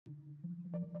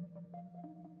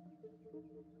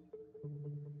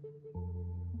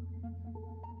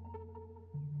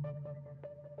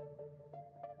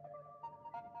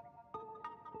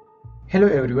Hello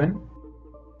everyone,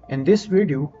 in this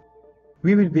video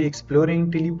we will be exploring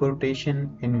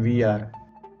teleportation in VR.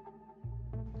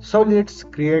 So let's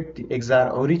create the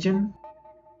XR origin,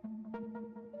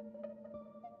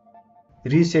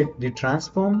 reset the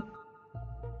transform,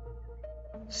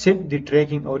 set the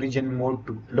tracking origin mode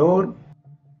to floor,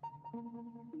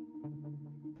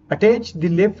 attach the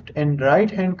left and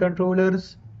right hand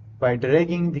controllers by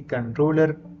dragging the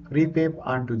controller prefab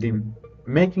onto them,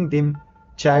 making them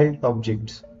child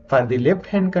objects. For the left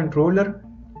hand controller,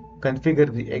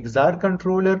 configure the XR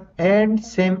controller, and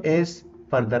same as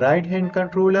for the right hand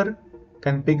controller,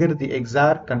 configure the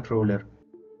XR controller.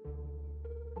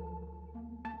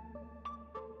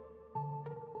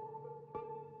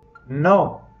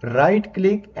 Now right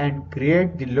click and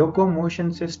create the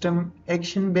locomotion system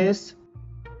action base.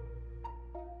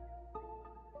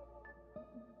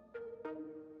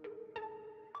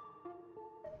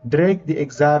 Drag the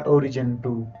XR origin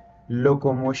to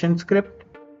locomotion script.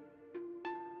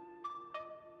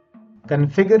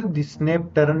 Configure the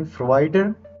snap turn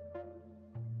provider.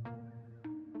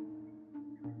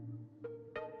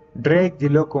 Drag the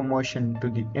locomotion to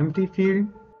the empty field.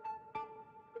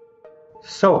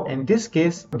 So in this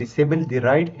case, disable the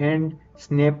right hand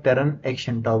snap turn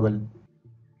action toggle.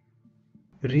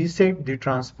 Reset the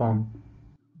transform.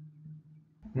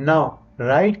 Now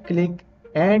right click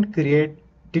and create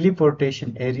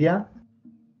teleportation area.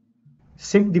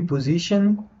 Set the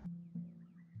position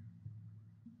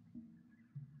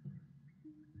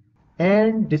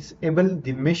and disable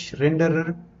the mesh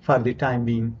renderer for the time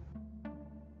being.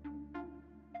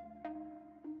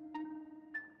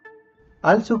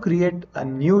 Also create a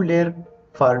new layer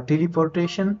for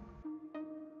teleportation.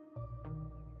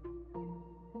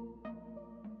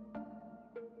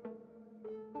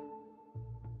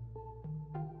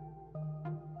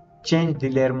 Change the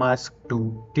layer mask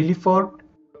to teleport.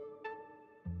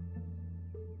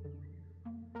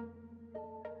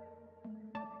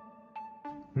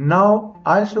 Now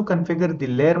also configure the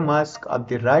layer mask of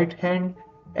the right hand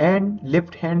and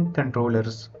left hand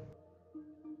controllers.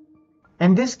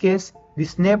 In this case, the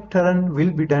snap turn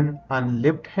will be done on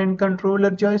left hand controller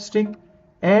joystick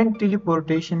and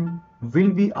teleportation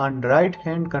will be on right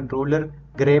hand controller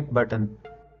grab button.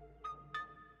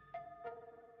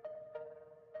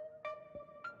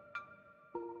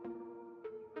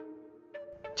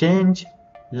 Change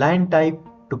line type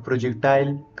to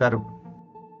projectile curve.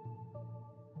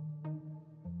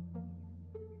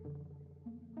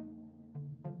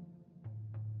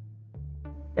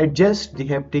 Adjust the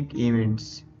haptic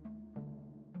events.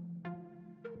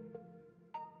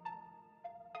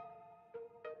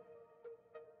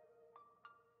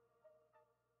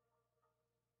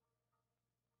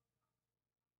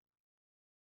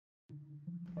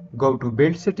 Go to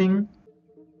build setting,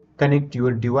 connect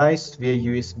your device via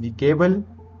USB cable,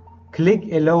 click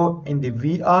allow in the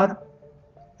VR,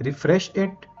 refresh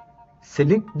it,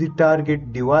 select the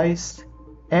target device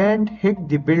and hit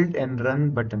the build and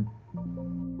run button.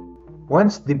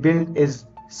 Once the build is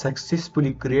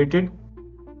successfully created,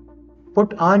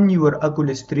 put on your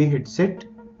Oculus 3 headset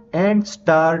and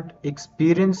start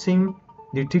experiencing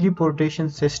the teleportation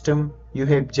system you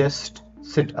have just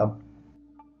set up.